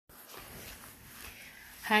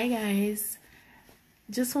Hi guys,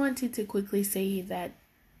 just wanted to quickly say that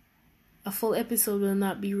a full episode will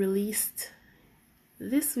not be released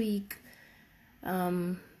this week.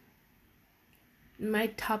 My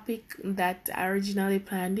topic that I originally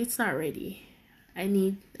planned, it's not ready. I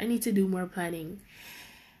need to do more planning,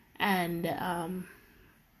 and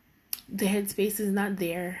the headspace is not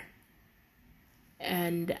there,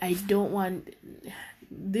 and I don't want.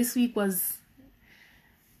 This week was.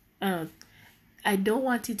 I don't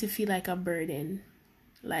want it to feel like a burden.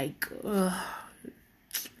 Like, I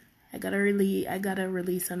gotta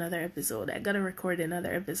release another episode. I gotta record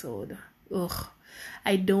another episode.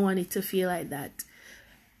 I don't want it to feel like that.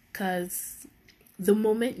 Cause the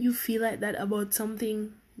moment you feel like that about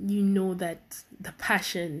something, you know that the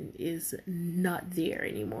passion is not there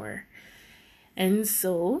anymore. And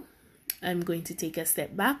so I'm going to take a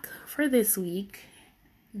step back for this week,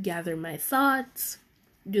 gather my thoughts,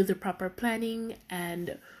 do the proper planning,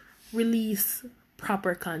 and release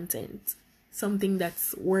proper content, something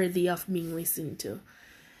that's worthy of being listened to.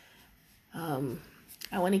 I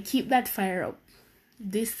want to keep that fire up.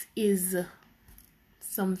 This is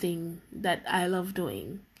something that I love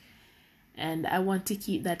doing, and I want to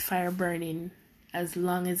keep that fire burning as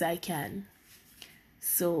long as I can.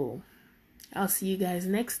 So I'll see you guys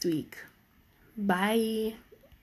next week. Bye.